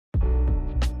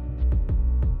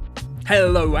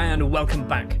Hello and welcome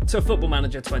back to Football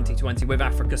Manager 2020 with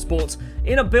Africa Sports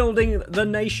in a building the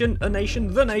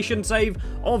nation save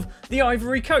of the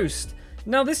Ivory Coast.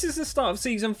 Now this is the start of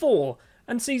Season 4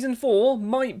 and Season 4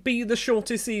 might be the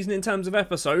shortest season in terms of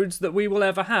episodes that we will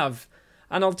ever have.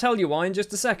 And I'll tell you why in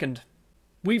just a second.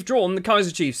 We've drawn the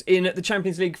Kaizer Chiefs in the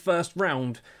Champions League first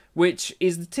round, which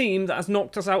is the team that has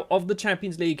knocked us out of the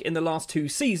Champions League in the last 2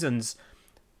 seasons.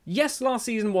 Yes, last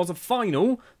season was a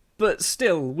final, but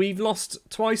still, we've lost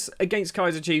twice against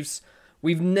Kaizer Chiefs.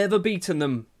 We've never beaten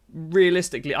them,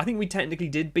 realistically. I think we technically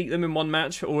did beat them in one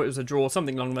match, or it was a draw,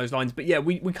 something along those lines. But yeah,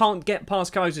 we can't get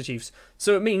past Kaizer Chiefs.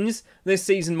 So it means this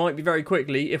season might be very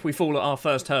quickly if we fall at our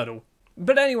first hurdle.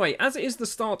 But anyway, as it is the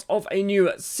start of a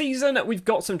new season, we've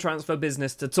got some transfer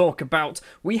business to talk about.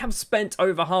 We have spent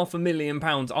over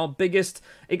 £500,000, our biggest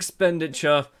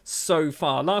expenditure so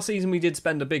far. Last season we did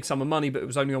spend a big sum of money, but it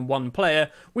was only on one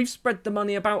player. We've spread the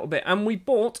money about a bit, and we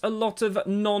bought a lot of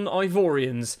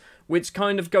non-Ivorians, which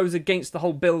kind of goes against the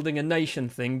whole building a nation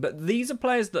thing. But these are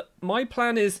players that my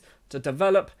plan is to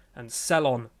develop and sell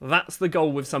on. That's the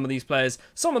goal with some of these players.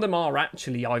 Some of them are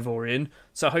actually Ivorian,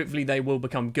 so hopefully they will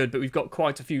become good, but we've got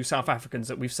quite a few South Africans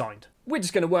that we've signed. We're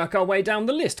just going to work our way down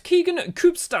the list. Kaizer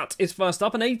Chiefs is first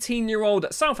up, an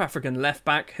 18-year-old South African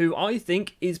left-back who I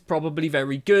think is probably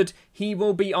very good. He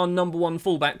will be our #1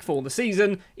 fullback for the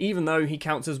season, even though he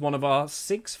counts as one of our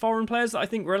 6 foreign players that I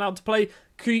think we're allowed to play.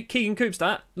 Kaizer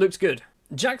Chiefs looks good.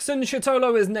 Jackson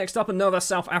Chitolo is next up, another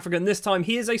South African. This time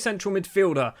he is a central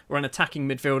midfielder, or an attacking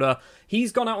midfielder.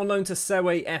 He's gone out on loan to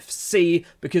Sewe FC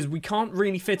because we can't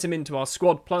really fit him into our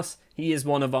squad. Plus, he is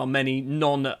one of our many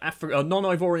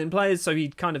non-Ivorian players, so he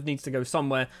kind of needs to go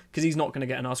somewhere because he's not going to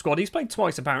get in our squad. He's played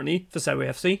twice, apparently, for Sewe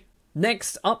FC.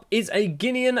 Next up is a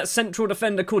Guinean central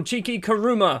defender called Chiki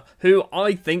Karuma, who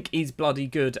I think is bloody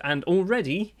good, and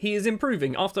already he is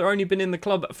improving. After only been in the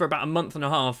club for about a month and a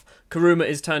half, Karuma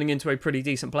is turning into a pretty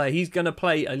decent player. He's going to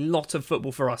play a lot of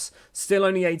football for us. Still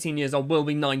only 18 years old, will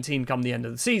be 19 come the end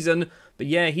of the season, but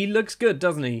yeah, he looks good,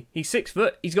 doesn't he? He's 6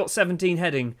 foot, he's got 17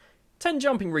 heading, 10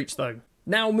 jumping reach though.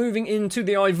 Now moving into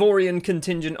the Ivorian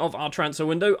contingent of our transfer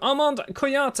window, Armand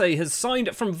Koyate has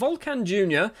signed from Volcan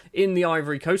Jr. in the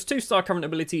Ivory Coast. 2-star current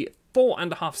ability,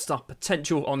 4.5-star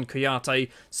potential on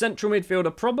Koyate. Central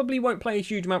midfielder, probably won't play a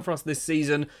huge amount for us this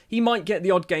season. He might get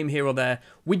the odd game here or there.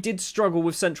 We did struggle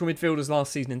with central midfielders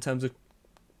last season in terms of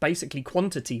basically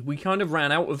quantity. We kind of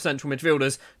ran out of central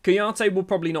midfielders. Koyate will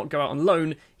probably not go out on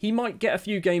loan. He might get a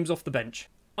few games off the bench.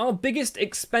 Our biggest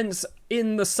expense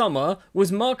in the summer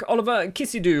was Marc-Oliver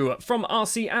Kisidou from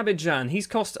RC Abidjan. He's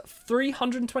cost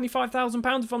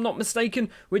 £325,000 if I'm not mistaken,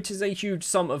 which is a huge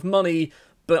sum of money,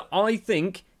 but I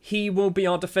think he will be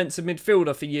our defensive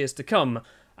midfielder for years to come.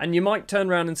 And you might turn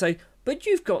around and say, but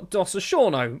you've got Dos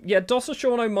Ashorno. Yeah, Dos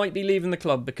Ashorno might be leaving the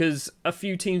club because a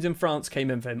few teams in France came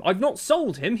in for him. I've not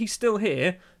sold him, he's still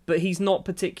here, but he's not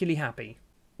particularly happy.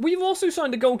 We've also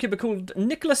signed a goalkeeper called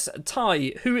Nicholas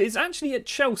Tai, who is actually at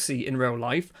Chelsea in real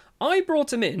life. I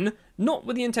brought him in, not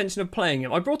with the intention of playing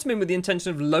him. I brought him in with the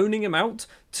intention of loaning him out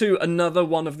to another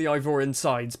one of the Ivorian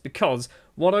sides, because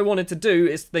what I wanted to do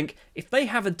is think, if they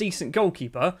have a decent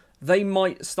goalkeeper, they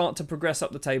might start to progress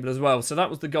up the table as well. So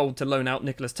that was the goal, to loan out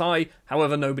Nicholas Tai.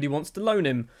 However, nobody wants to loan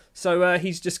him. So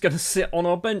he's just going to sit on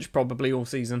our bench probably all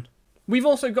season. We've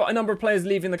also got a number of players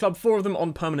leaving the club, 4 of them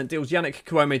on permanent deals. Yannick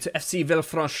Kouame to FC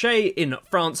Villefranche in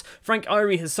France. Frank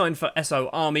Ivory has signed for SO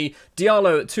Army.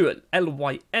 Diallo to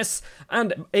LYS.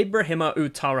 And Ibrahima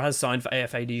Outara has signed for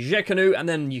AFAD Jekanu. And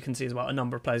then you can see as well a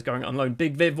number of players going on loan.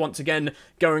 Big Viv once again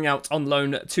going out on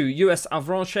loan to US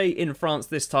Avranches in France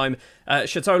this time.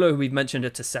 Chitolo, who we've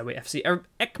mentioned, to Sewe FC.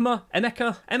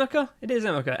 Emeka? It is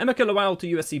Emeka. Emeka Lawal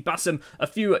to USC Bassam. A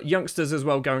few youngsters as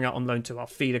well going out on loan to our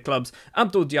feeder clubs.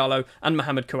 Abdul Diallo and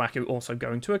Mohamed Kouakou also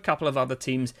going to a couple of other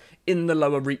teams in the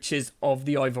lower reaches of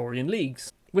the Ivorian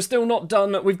leagues. We're still not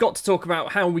done. We've got to talk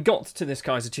about how we got to this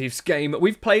Kaizer Chiefs game.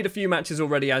 We've played a few matches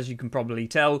already, as you can probably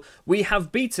tell. We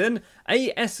have beaten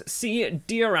ASC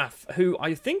Diaraf, who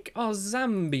I think are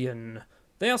Zambian.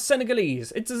 They are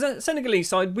Senegalese. It's a Senegalese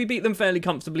side. We beat them fairly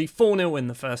comfortably. 4-0 in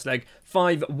the first leg,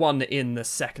 5-1 in the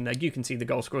second leg. You can see the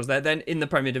goal scorers there. Then in the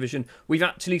Premier Division, we've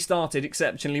actually started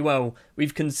exceptionally well.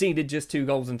 We've conceded just 2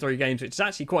 goals in 3 games, which is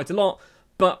actually quite a lot.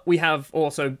 But we have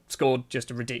also scored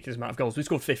just a ridiculous amount of goals. We've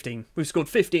scored 15. We've scored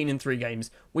 15 in 3 games.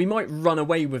 We might run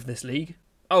away with this league.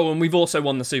 Oh, and we've also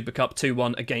won the Super Cup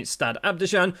 2-1 against Stade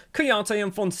Abidjan. Koyate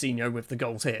and Fonseca with the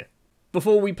goals here.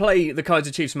 Before we play the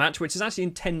Kaizer Chiefs match, which is actually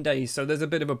in 10 days, so there's a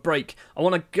bit of a break, I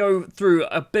want to go through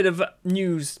a bit of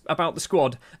news about the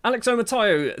squad. Alex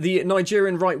Omatayo, the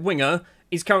Nigerian right winger,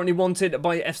 He's currently wanted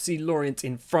by FC Lorient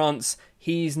in France.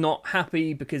 He's not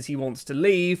happy because he wants to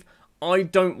leave. I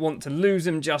don't want to lose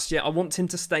him just yet. I want him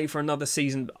to stay for another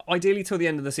season. Ideally till the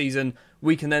end of the season,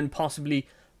 we can then possibly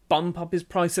bump up his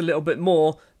price a little bit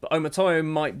more. But Omotayo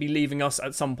might be leaving us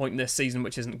at some point this season,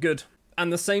 which isn't good.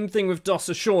 And the same thing with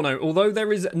Dossachorno. Although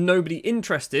there is nobody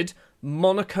interested,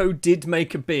 Monaco did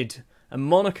make a bid. And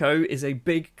Monaco is a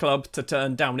big club to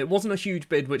turn down. It wasn't a huge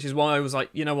bid, which is why I was like,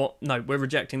 you know what? No, we're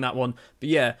rejecting that one. But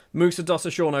yeah, Moussa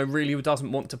Dossachorno really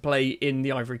doesn't want to play in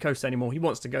the Ivory Coast anymore. He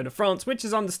wants to go to France, which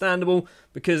is understandable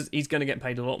because he's going to get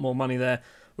paid a lot more money there.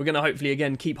 We're going to hopefully,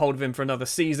 again, keep hold of him for another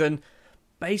season.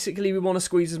 Basically, we want to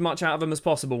squeeze as much out of him as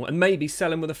possible and maybe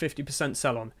sell him with a 50%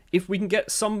 sell-on. If we can get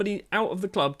somebody out of the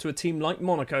club to a team like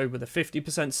Monaco with a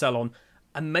 50% sell-on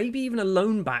and maybe even a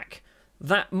loan back,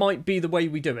 that might be the way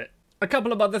we do it. A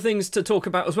couple of other things to talk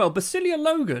about as well. Basilia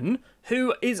Logan,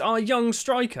 who is our young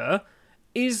striker,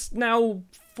 is now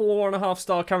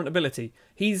 4.5-star current ability.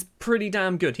 He's pretty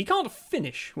damn good. He can't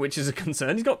finish, which is a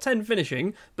concern. He's got 10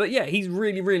 finishing, but yeah, he's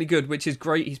really, really good, which is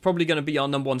great. He's probably going to be our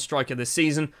 #1 striker this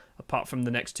season, apart from the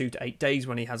next 2 to 8 days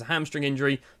when he has a hamstring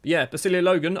injury. But yeah, Basilia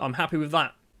Logan, I'm happy with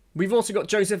that. We've also got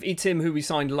Joseph Etim, who we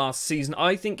signed last season.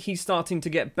 I think he's starting to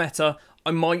get better.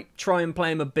 I might try and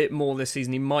play him a bit more this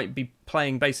season. He might be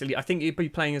playing basically, I think he'd be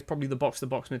playing as probably the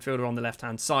box-to-box midfielder on the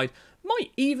left-hand side.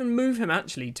 Might even move him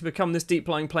actually to become this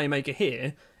deep-lying playmaker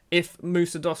here if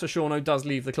Moussa Dossachorno does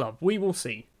leave the club. We will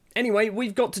see. Anyway,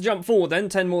 we've got to jump forward then,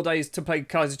 10 more days to play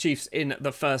Kaizer Chiefs in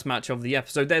the first match of the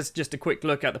episode. There's just a quick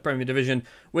look at the Premier Division.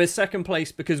 We're second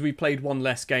place because we played one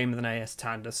less game than AS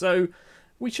Tanda, so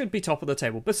we should be top of the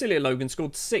table. Basilia Logan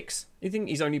scored 6. You think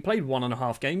he's only played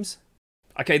 1.5 games?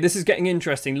 Okay, this is getting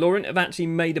interesting. Lorient have actually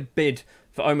made a bid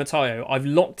for Omotayo. I've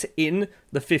locked in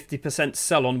the 50%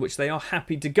 sell-on, which they are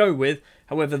happy to go with.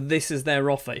 However, this is their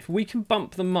offer. If we can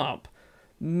bump them up,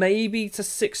 maybe to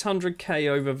 600k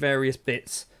over various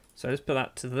bits. So let's put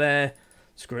that to there.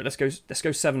 Screw it. Let's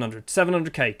go 700.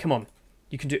 700k. Come on.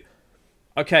 You can do.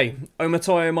 Okay,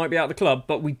 Omotayo might be out of the club,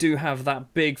 but we do have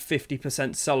that big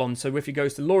 50% sell-on. So if he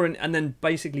goes to Lorient and then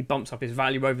basically bumps up his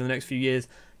value over the next few years,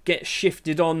 gets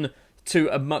shifted on to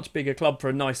a much bigger club for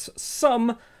a nice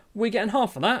sum, we're getting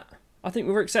half of that. I think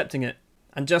we're accepting it.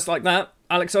 And just like that,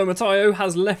 Alex Omotayo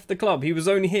has left the club. He was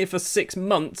only here for 6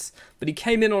 months, but he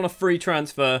came in on a free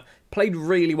transfer, played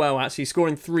really well actually,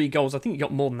 scoring 3 goals. I think he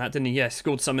got more than that, didn't he? Yeah,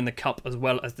 scored some in the Cup as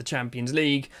well as the Champions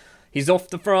League. He's off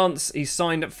to France. He's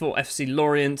signed up for FC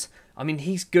Lorient. I mean,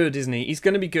 he's good, isn't he? He's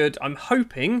going to be good. I'm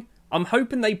hoping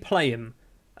they play him.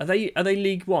 Are they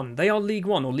League 1? They are League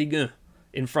 1 or Ligue 1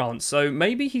 in France. So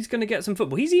maybe he's going to get some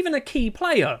football. He's even a key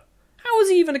player. How is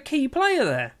he even a key player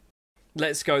there?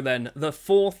 Let's go then. The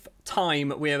 4th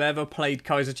time we have ever played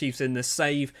Kaizer Chiefs in this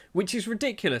save, which is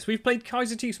ridiculous. We've played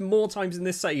Kaizer Chiefs more times in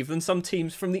this save than some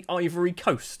teams from the Ivory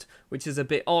Coast, which is a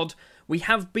bit odd. We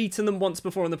have beaten them once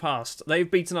before in the past. They've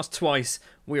beaten us twice.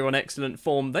 We're on excellent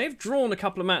form. They've drawn a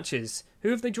couple of matches. Who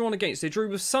have they drawn against? They drew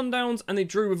with Sundowns and they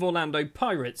drew with Orlando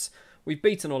Pirates. We've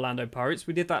beaten Orlando Pirates.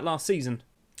 We did that last season.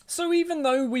 So even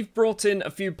though we've brought in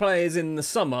a few players in the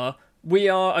summer, we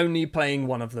are only playing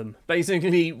one of them.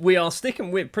 Basically, we are sticking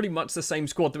with pretty much the same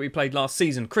squad that we played last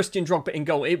season. Christian Drogba in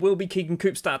goal. It will be Keegan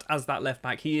Koopstad as that left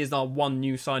back. He is our one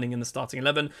new signing in the starting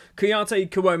 11. Kouyaté,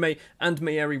 Kouome and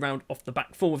Mayeri round off the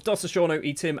back four with Dossachorno,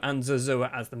 Etim and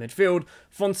Zazua as the midfield.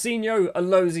 Fonseño,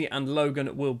 Alozi and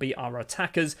Logan will be our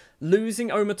attackers. Losing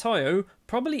Omotayo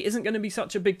probably isn't going to be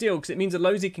such a big deal because it means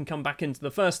Alozi can come back into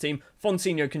the first team.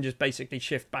 Fonseño can just basically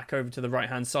shift back over to the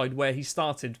right-hand side where he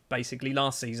started basically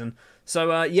last season.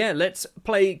 So, yeah, let's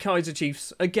play Kaizer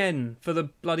Chiefs again for the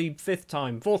bloody 4th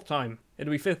time.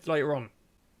 It'll be 5th later on.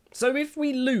 So if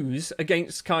we lose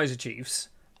against Kaizer Chiefs,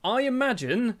 I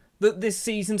imagine that this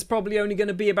season's probably only going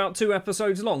to be about 2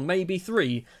 episodes long, maybe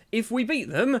 3. If we beat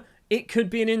them, it could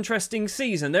be an interesting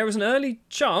season. There is an early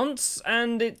chance,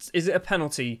 and is it a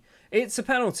penalty? It's a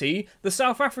penalty. The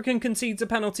South African concedes a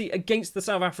penalty against the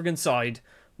South African side.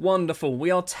 Wonderful.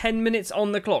 We are 10 minutes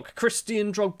on the clock.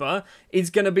 Christian Drogba is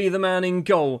going to be the man in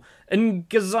goal. And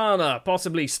Gazana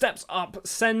possibly steps up,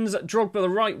 sends Drogba the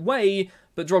right way,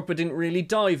 but Drogba didn't really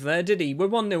dive there, did he? We're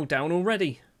 1-0 down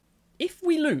already. If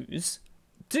we lose,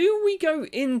 do we go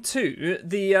into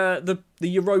the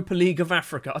Europa League of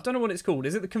Africa? I don't know what it's called.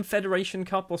 Is it the Confederation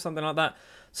Cup or something like that?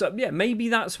 So, yeah, maybe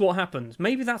that's what happens.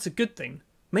 Maybe that's a good thing.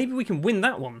 Maybe we can win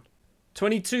that one.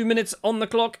 22 minutes on the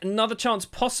clock. Another chance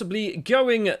possibly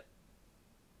going.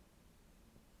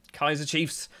 Kaizer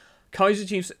Chiefs. Kaizer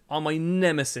Chiefs are my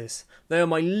nemesis. They are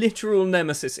my literal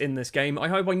nemesis in this game. I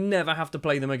hope I never have to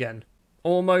play them again.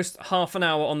 Almost half an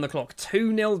hour on the clock.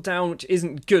 2-0 down, which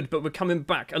isn't good, but we're coming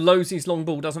back. Alosi's long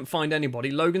ball doesn't find anybody.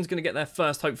 Logan's going to get there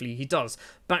first, hopefully. He does.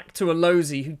 Back to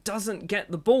Alosi, who doesn't get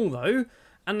the ball, though.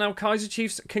 And now Kaizer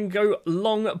Chiefs can go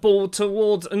long ball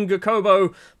towards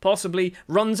Ngakobo. Possibly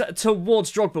runs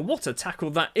towards Drogba. What a tackle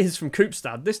that is from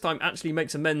Koopstad. This time actually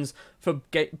makes amends for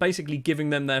basically giving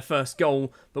them their first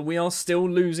goal. But we are still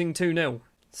losing 2-0.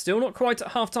 Still not quite at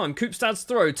half-time. Koopstad's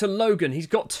throw to Logan. He's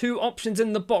got two options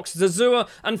in the box. Zazua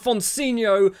and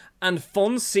Fonseño. And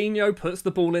Fonseño puts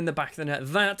the ball in the back of the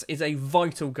net. That is a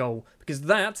vital goal. Because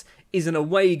that is an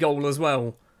away goal as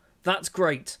well. That's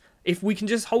great. If we can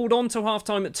just hold on to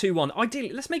half-time at 2-1.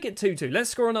 Ideally, let's make it 2-2.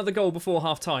 Let's score another goal before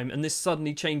half-time. And this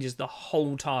suddenly changes the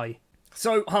whole tie.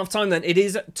 So, half-time then. It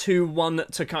is 2-1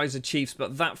 to Kaizer Chiefs.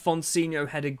 But that Fonseño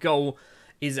headed goal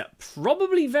is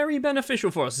probably very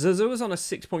beneficial for us. Zazua's on a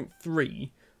 6.3.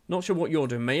 Not sure what you're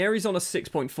doing. Mayeri's on a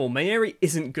 6.4. Mayeri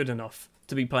isn't good enough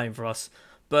to be playing for us.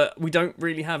 But we don't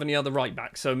really have any other right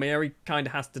backs. So Mayeri kind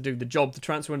of has to do the job. The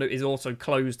transfer window is also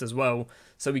closed as well.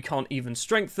 So we can't even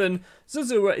strengthen.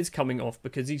 Zazua is coming off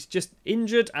because he's just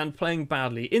injured and playing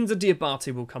badly. Inza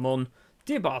Diabate will come on.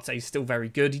 Diabate is still very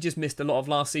good. He just missed a lot of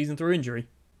last season through injury.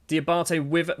 Diabate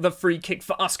with the free kick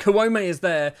for us. Kouame is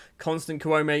there. Constant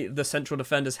Kouame, the central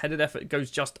defender's headed effort,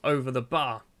 goes just over the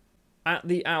bar. At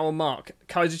the hour mark,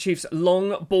 Kaizer Chiefs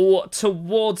long ball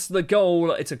towards the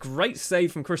goal. It's a great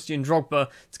save from Christian Drogba.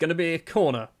 It's going to be a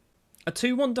corner. A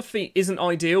 2-1 defeat isn't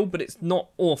ideal, but it's not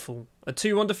awful. A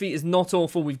 2-1 defeat is not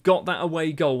awful. We've got that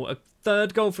away goal. A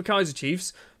third goal for Kaizer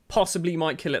Chiefs possibly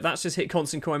might kill it. That's just hit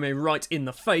Constant Kouame right in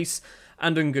the face.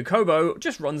 And Ngakobo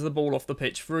just runs the ball off the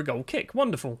pitch for a goal kick.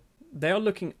 Wonderful. They are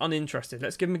looking uninterested.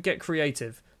 Let's give them a get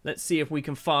creative. Let's see if we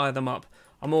can fire them up.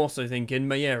 I'm also thinking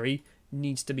Mayeri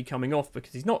needs to be coming off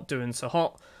because he's not doing so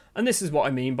hot. And this is what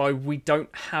I mean by we don't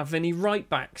have any right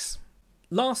backs.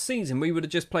 Last season we would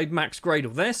have just played Max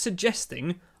Gradle. They're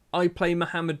suggesting I play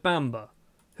Mohamed Bamba,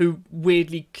 who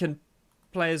weirdly can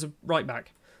play as a right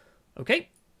back. Okay,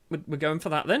 we're going for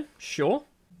that then. Sure.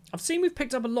 I've seen we've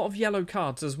picked up a lot of yellow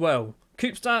cards as well.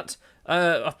 Koopstad,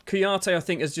 Kuyate I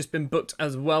think has just been booked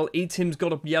as well. Etim's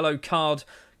got a yellow card.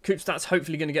 Koopstad's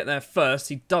hopefully going to get there first.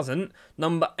 He doesn't.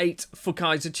 Number 8 for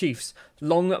Kaizer Chiefs.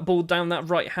 Long ball down that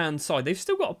right-hand side. They've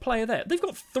still got a player there. They've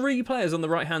got 3 players on the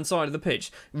right-hand side of the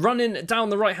pitch. Running down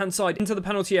the right-hand side into the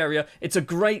penalty area. It's a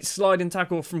great sliding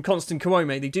tackle from Constant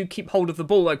Kouame. They do keep hold of the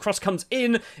ball though. Cross comes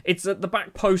in. It's at the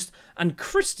back post. And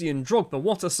Christian Drogba,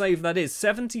 what a save that is.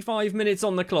 75 minutes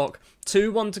on the clock.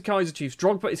 2-1 to Kaizer Chiefs.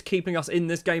 Drogba is keeping us in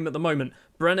this game at the moment.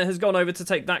 Brenner has gone over to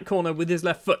take that corner with his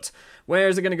left foot. Where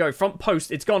is it going to go? Front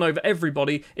post. It's gone over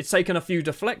everybody. It's taken a few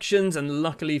deflections, and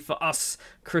luckily for us,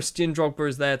 Christian Drogba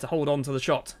is there to hold on to the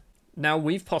shot. Now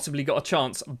we've possibly got a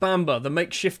chance. Bamba, the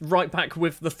makeshift right back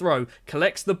with the throw,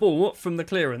 collects the ball from the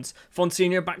clearance.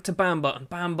 Fonseño back to Bamba, and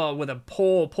Bamba with a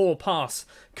poor pass.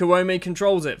 Kouame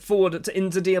controls it, forward to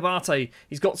Inza Diabate.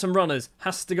 He's got some runners,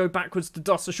 has to go backwards to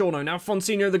Dos Asciorno. Now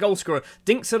Fonseño, the goal scorer,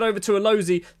 dinks it over to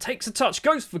Alosi, takes a touch,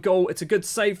 goes for goal. It's a good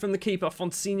save from the keeper.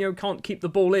 Fonseño can't keep the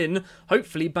ball in.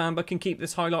 Hopefully Bamba can keep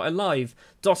this highlight alive.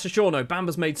 Dos Asciorno,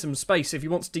 Bamba's made some space if he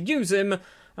wants to use him.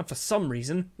 And for some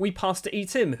reason, we passed to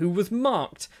Etim, who was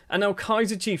marked. And now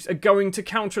Kaizer Chiefs are going to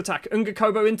counter-attack.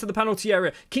 Ngakobo into the penalty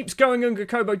area. Keeps going,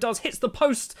 Ngakobo does. Hits the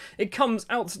post. It comes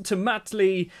out to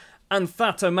Matley. And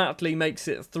Thata Matley makes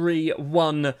it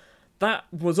 3-1. That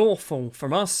was awful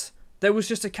from us. There was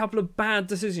just a couple of bad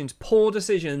decisions, poor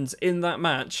decisions in that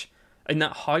match. In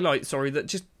that highlight, sorry, that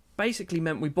just basically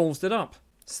meant we ballsed it up.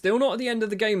 Still not at the end of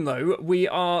the game, though. We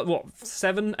are,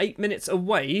 7-8 minutes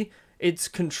away. It's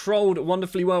controlled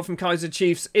wonderfully well from Kaizer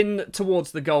Chiefs in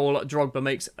towards the goal. Drogba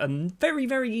makes a very,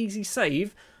 very easy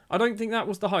save. I don't think that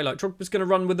was the highlight. Drogba's going to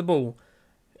run with the ball.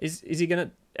 Is he going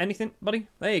to... anything, buddy?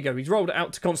 There you go. He's rolled it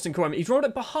out to Constant Kouame. He's rolled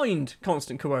it behind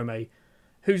Constant Kouame,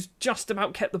 who's just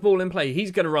about kept the ball in play. He's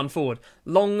going to run forward.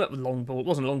 Long ball. It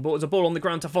wasn't a long ball. It was a ball on the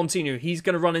ground to Fonseño. He's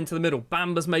going to run into the middle.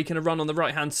 Bamba's making a run on the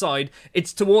right-hand side.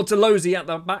 It's towards Alosi at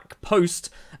the back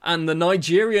post. And the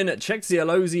Nigerian Chexi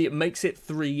Alosi makes it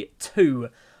 3-2.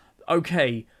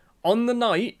 Okay, on the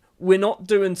night, we're not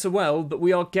doing so well, but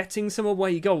we are getting some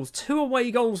away goals. 2 away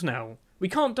goals now. We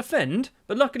can't defend,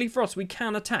 but luckily for us, we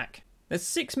can attack. There's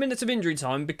 6 minutes of injury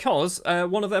time because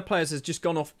one of their players has just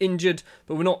gone off injured,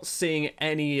 but we're not seeing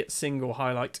any single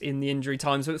highlight in the injury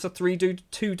time, so it's a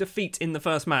 3-2 defeat in the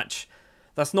first match.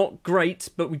 That's not great,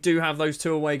 but we do have those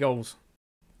 2 away goals.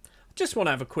 Just want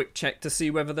to have a quick check to see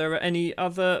whether there are any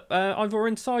other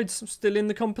Ivorian sides still in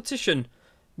the competition.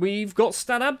 We've got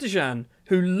Stade Abidjan,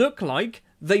 who look like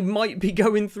they might be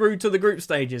going through to the group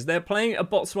stages. They're playing a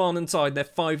Botswanan side. They're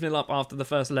 5-0 up after the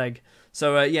first leg.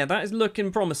 So, yeah, that is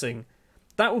looking promising.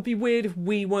 That would be weird if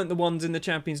we weren't the ones in the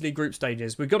Champions League group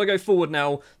stages. We've got to go forward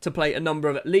now to play a number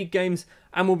of league games,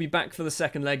 and we'll be back for the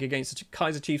second leg against the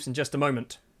Kaizer Chiefs in just a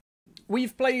moment.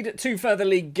 We've played 2 further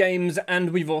league games,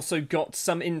 and we've also got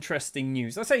some interesting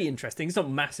news. I say interesting, it's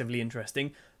not massively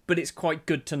interesting, but it's quite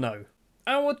good to know.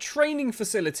 Our training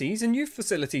facilities and youth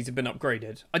facilities have been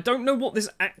upgraded. I don't know what this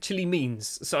actually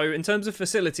means. So in terms of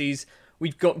facilities,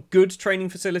 we've got good training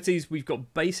facilities, we've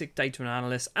got basic data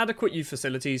analysts, adequate youth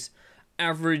facilities,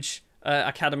 average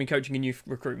academy coaching and youth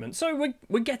recruitment. So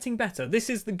we're getting better. This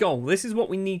is the goal. This is what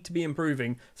we need to be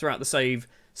improving throughout the save.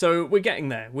 So we're getting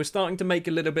there. We're starting to make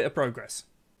a little bit of progress.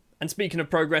 And speaking of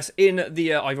progress, in the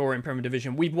Ivorian Premier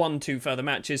Division, we've won 2 further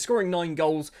matches, scoring 9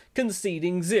 goals,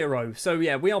 conceding 0. So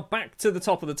yeah, we are back to the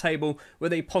top of the table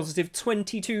with a positive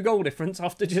 22 goal difference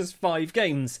after just 5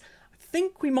 games. I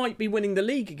think we might be winning the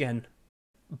league again.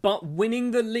 But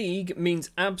winning the league means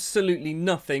absolutely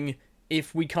nothing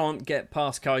if we can't get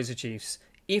past Kaizer Chiefs.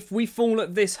 If we fall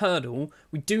at this hurdle,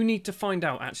 we do need to find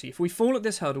out, actually, if we fall at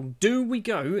this hurdle, do we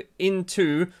go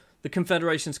into the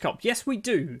Confederations Cup? Yes, we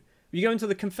do. We go into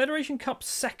the Confederation Cup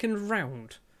second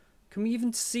round. Can we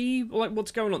even see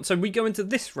what's going on? So we go into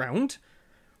this round,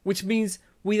 which means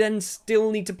we then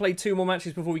still need to play 2 more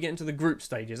matches before we get into the group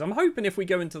stages. I'm hoping if we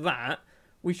go into that,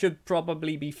 we should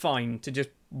probably be fine to just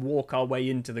walk our way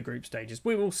into the group stages.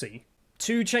 We will see.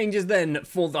 2 changes then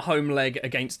for the home leg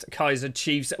against Kaizer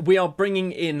Chiefs. We are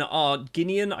bringing in our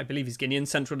Guinean, I believe he's Guinean,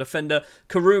 central defender,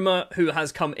 Karuma, who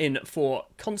has come in for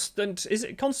is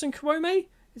it Constant Kwame?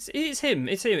 It's him.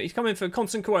 He's come in for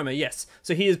Constant Kwame, yes.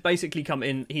 So he has basically come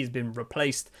in, he's been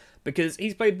replaced because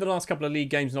he's played the last couple of league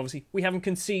games and obviously we haven't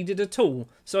conceded at all.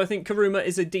 So I think Karuma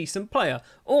is a decent player.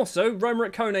 Also,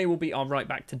 Romerick Kone will be our right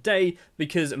back today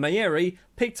because Mayeri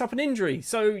picked up an injury.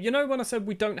 So, you know, when I said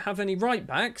we don't have any right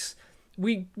backs,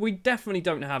 we definitely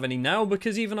don't have any now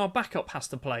because even our backup has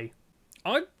to play.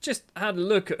 I just had a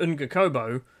look at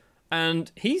Ngakobo and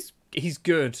he's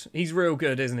good. He's real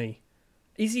good, isn't he?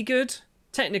 Is he good?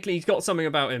 Technically, he's got something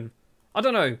about him. I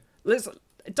don't know.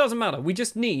 It doesn't matter. We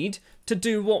just need to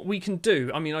do what we can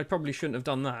do. I mean, I probably shouldn't have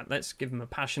done that. Let's give him a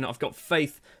passion. I've got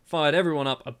faith. Fired everyone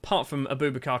up apart from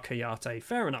Abubakar Kayate.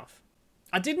 Fair enough.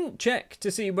 I didn't check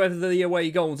to see whether the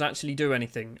away goals actually do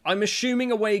anything. I'm assuming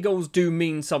away goals do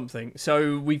mean something.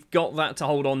 So we've got that to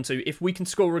hold on to. If we can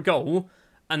score a goal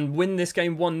and win this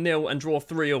game 1-0 and draw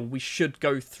 3-0, we should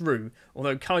go through.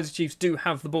 Although Kaizer Chiefs do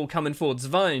have the ball coming forward.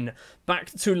 Zvine back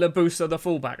to Labusa, the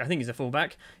fullback. I think he's a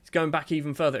fullback. He's going back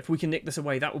even further. If we can nick this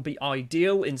away, that would be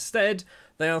ideal. Instead,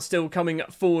 they are still coming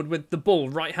forward with the ball.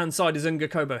 Right-hand side is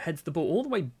Ngakobo. Heads the ball all the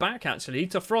way back, actually,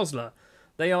 to Frosler.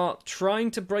 They are trying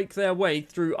to break their way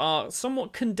through our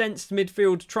somewhat condensed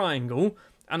midfield triangle.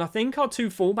 And I think our 2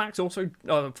 fullbacks also...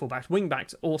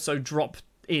 wingbacks also drop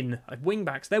in.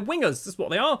 Wingbacks, they're wingers, that's what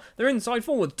they are. They're inside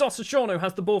forwards. Dossachorno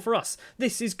has the ball for us.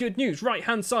 This is good news. Right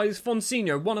hand side is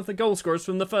Fonseca, one of the goal scorers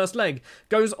from the first leg.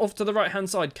 Goes off to the right hand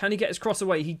side. Can he get his cross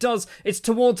away? He does. It's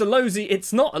towards Alozi.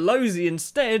 It's not Alozi.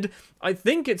 Instead, I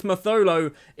think it's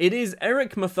Matholo. It is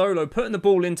Eric Matholo putting the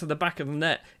ball into the back of the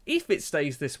net. If it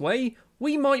stays this way,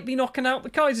 we might be knocking out the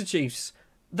Kaizer Chiefs.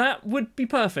 That would be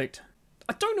perfect.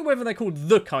 I don't know whether they're called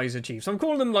the Kaizer Chiefs. I'm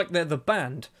calling them like they're the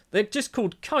band. They're just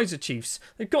called Kaizer Chiefs.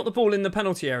 They've got the ball in the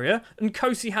penalty area, and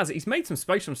Kosi has it. He's made some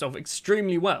space for himself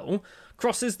extremely well.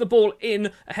 Crosses the ball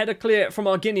in, a header clear from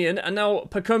our Guinean, and now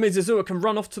Pacome Zazua can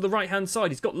run off to the right-hand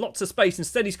side. He's got lots of space.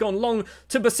 Instead, he's gone long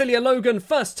to Basilia Logan.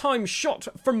 First time shot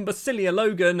from Basilia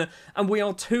Logan, and we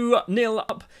are 2-0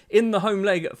 up in the home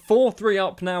leg. 4-3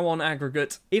 up now on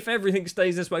aggregate. If everything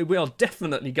stays this way, we are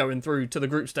definitely going through to the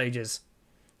group stages.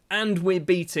 And we're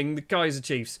beating the Kaizer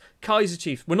Chiefs. Kaizer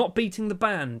Chiefs, we're not beating the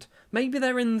band. Maybe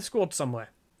they're in the squad somewhere.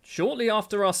 Shortly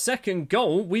after our second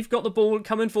goal, we've got the ball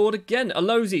coming forward again.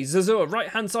 Alozi, Zazua,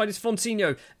 right-hand side is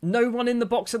Fonseca. No one in the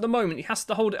box at the moment. He has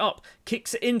to hold it up.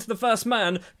 Kicks it into the first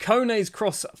man. Kone's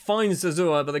cross finds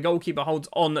Zazua, but the goalkeeper holds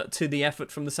on to the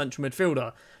effort from the central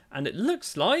midfielder. And it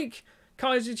looks like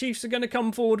Kaizer Chiefs are going to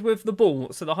come forward with the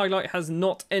ball. So the highlight has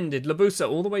not ended. Labusa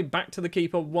all the way back to the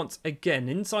keeper once again.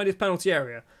 Inside his penalty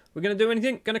area. We're going to do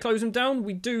anything? Going to close him down?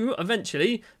 We do,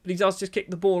 eventually. But he does just kick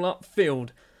the ball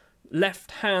upfield.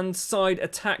 Left-hand side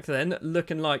attack then,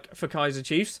 looking like for Kaizer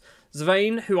Chiefs.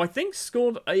 Zvane, who I think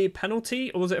scored a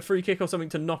penalty, or was it a free kick or something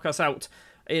to knock us out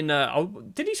in...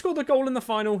 did he score the goal in the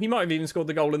final? He might have even scored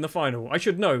the goal in the final. I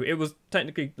should know. It was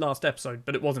technically last episode,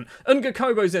 but it wasn't.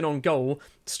 Ngakobo's in on goal.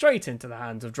 Straight into the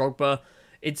hands of Drogba.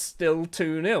 It's still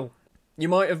 2-0. You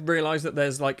might have realised that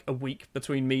there's like a week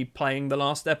between me playing the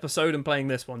last episode and playing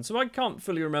this one, so I can't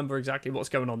fully remember exactly what's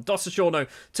going on. Dosashono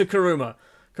to Kuruma.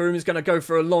 Kuruma's going to go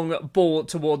for a long ball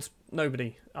towards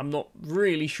nobody. I'm not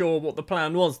really sure what the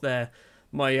plan was there.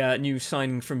 My new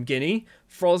signing from Guinea.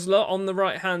 Frosler on the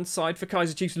right-hand side for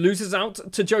Kaizer Chiefs. Loses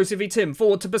out to Joseph Tim.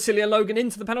 Forward to Basilia Logan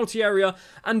into the penalty area.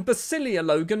 And Basilia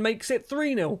Logan makes it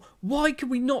 3-0. Why can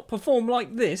we not perform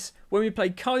like this when we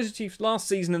played Kaizer Chiefs last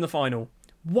season in the final?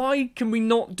 Why can we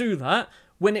not do that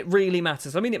when it really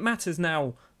matters? I mean, it matters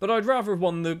now, but I'd rather have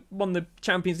won the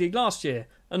Champions League last year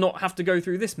and not have to go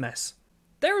through this mess.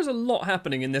 There is a lot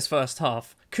happening in this first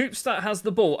half. Koopstad has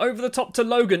the ball over the top to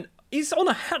Logan. He's on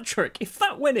a hat-trick. If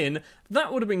that went in,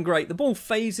 that would have been great. The ball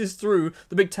phases through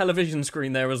the big television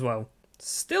screen there as well.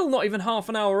 Still not even half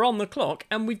an hour on the clock,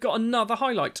 and we've got another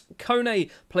highlight. Kone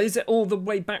plays it all the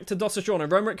way back to Dosashono.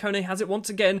 Romerick Kone has it once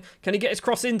again. Can he get his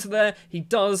cross into there? He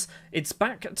does. It's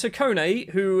back to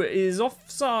Kone, who is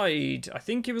offside. I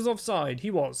think he was offside. He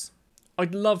was.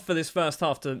 I'd love for this first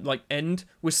half to end.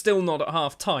 We're still not at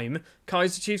half time.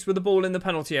 Kaizer Chiefs with the ball in the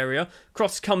penalty area.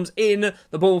 Cross comes in.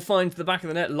 The ball finds the back of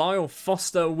the net. Lyle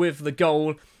Foster with the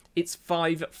goal. It's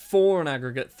 5-4 in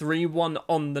aggregate. 3-1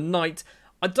 on the night.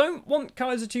 I don't want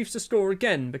Kaizer Chiefs to score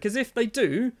again, because if they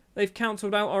do, they've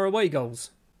cancelled out our away goals.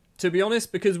 To be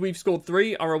honest, because we've scored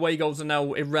 3, our away goals are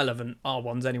now irrelevant. Our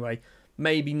ones anyway.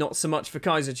 Maybe not so much for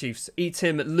Kaizer Chiefs.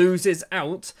 Tim loses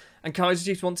out, and Kaizer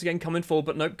Chiefs once again coming forward,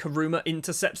 but nope, Kuruma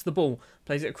intercepts the ball.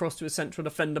 Plays it across to his central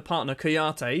defender partner,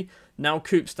 Kayate. Now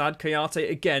Koopstad, Kayate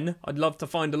again. I'd love to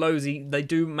find Alozi. They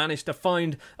do manage to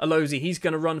find Alozi. He's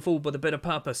going to run forward with a bit of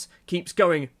purpose. Keeps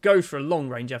going, goes for a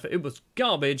long-range effort. It was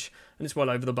garbage, and it's well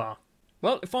over the bar.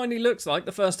 Well, it finally looks like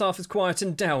the first half is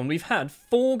quietened down. We've had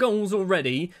 4 goals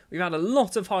already. We've had a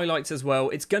lot of highlights as well.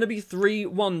 It's going to be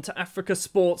 3-1 to Africa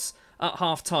Sports at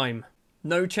half-time.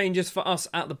 No changes for us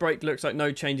at the break. Looks like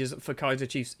no changes for Kaizer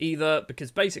Chiefs either, because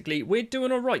basically we're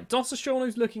doing all right.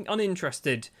 Dosashono's looking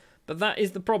uninterested, but that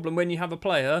is the problem when you have a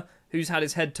player who's had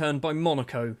his head turned by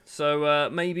Monaco. So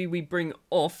maybe we bring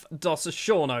off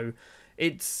Dosashono.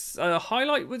 It's a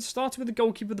highlight which started with the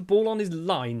goalkeeper with the ball on his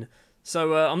line.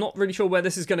 So I'm not really sure where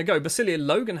this is going to go. Basilia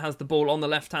Logan has the ball on the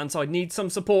left-hand side. Needs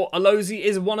some support. Alozi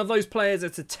is one of those players.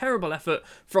 It's a terrible effort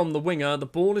from the winger. The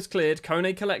ball is cleared.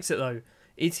 Kone collects it though.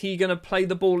 Is he going to play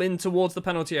the ball in towards the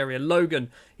penalty area? Logan.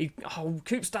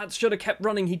 Koopstad should have kept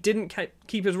running. He didn't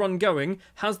keep his run going.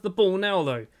 Has the ball now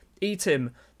though. Him.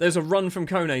 There's a run from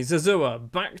Kone.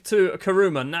 Zazua. Back to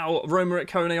Kuruma. Now Romerick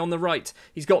Kone on the right.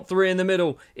 He's got 3 in the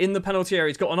middle. In the penalty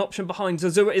area. He's got an option behind.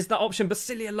 Zazua is that option.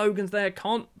 Basilia Logan's there.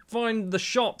 Can't find the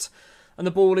shot. And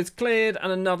the ball is cleared.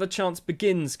 And another chance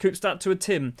begins. Koopstad to a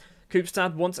Tim.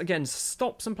 Koopstad once again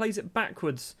stops and plays it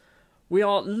backwards. We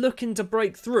are looking to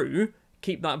break through.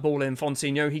 Keep that ball in,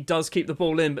 Fonseño. He does keep the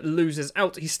ball in, but loses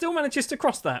out. He still manages to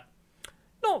cross that.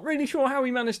 Not really sure how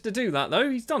he managed to do that, though.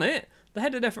 He's done it. The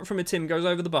headed effort from a Tim goes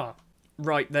over the bar.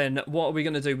 Right then, what are we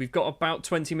going to do? We've got about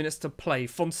 20 minutes to play.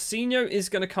 Fonseño is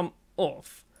going to come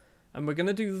off, and we're going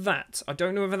to do that. I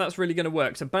don't know whether that's really going to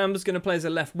work. So Bamba's going to play as a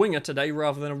left winger today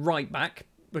rather than a right back,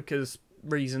 because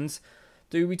reasons.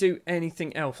 Do we do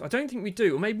anything else? I don't think we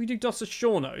do. Or maybe we do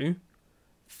Dosashono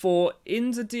for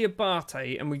Inza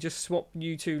Diabate, and we just swap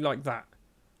you two like that.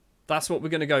 That's what we're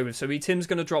going to go with. So Tim's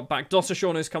going to drop back.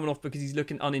 Dosashono's coming off because he's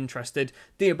looking uninterested.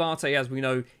 Diabate, as we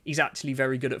know, he's actually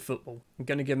very good at football. I'm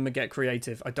going to give him a get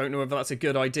creative. I don't know whether that's a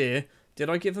good idea. Did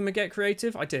I give him a get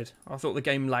creative? I did. I thought the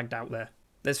game lagged out there.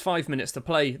 There's 5 minutes to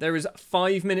play. There is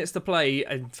 5 minutes to play.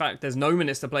 In fact, there's no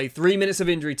minutes to play. 3 minutes of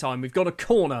injury time. We've got a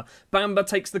corner. Bamba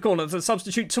takes the corner. The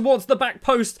substitute towards the back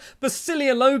post.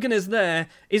 Basilia Logan is there.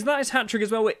 Is that his hat-trick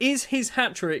as well? It is his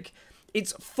hat-trick.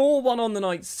 It's 4-1 on the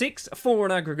night, 6-4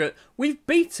 in aggregate. We've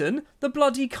beaten the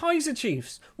bloody Kaizer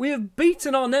Chiefs. We have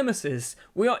beaten our nemesis.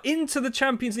 We are into the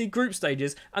Champions League group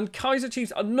stages, and Kaizer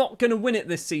Chiefs are not going to win it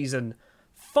this season.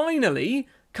 Finally,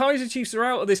 Kaizer Chiefs are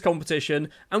out of this competition,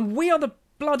 and we are the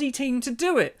bloody team to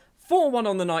do it. 4-1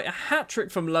 on the night, a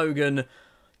hat-trick from Logan.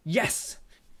 Yes!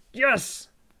 Yes!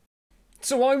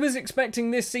 So I was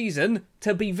expecting this season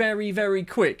to be very, very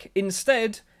quick.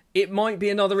 Instead, it might be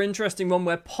another interesting one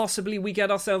where possibly we get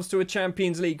ourselves to a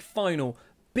Champions League final.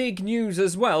 Big news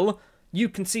as well. You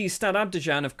can see Stade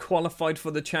Abidjan have qualified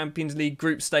for the Champions League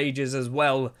group stages as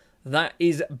well. That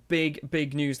is big,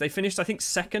 big news. They finished, I think,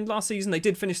 second last season. They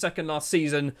did finish second last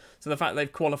season. So the fact they've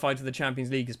qualified for the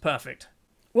Champions League is perfect.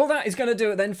 Well, that is going to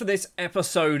do it then for this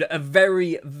episode. A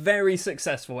very, very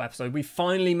successful episode. We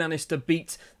finally managed to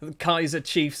beat the Kaizer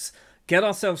Chiefs. get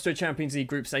ourselves to a Champions League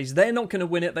group stage. They're not going to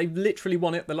win it. They've literally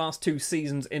won it the last 2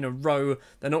 seasons in a row.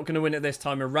 They're not going to win it this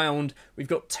time around. We've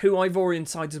got 2 Ivorian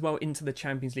sides as well into the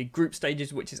Champions League group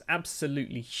stages, which is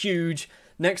absolutely huge.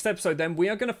 Next episode then, we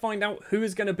are going to find out who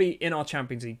is going to be in our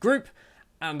Champions League group.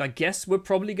 And I guess we're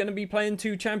probably going to be playing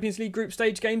 2 Champions League group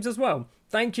stage games as well.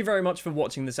 Thank you very much for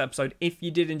watching this episode. If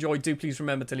you did enjoy, do please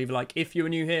remember to leave a like. If you are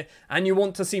new here and you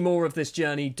want to see more of this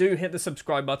journey, do hit the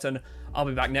subscribe button. I'll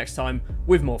be back next time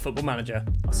with more Football Manager.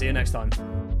 I'll see you next time.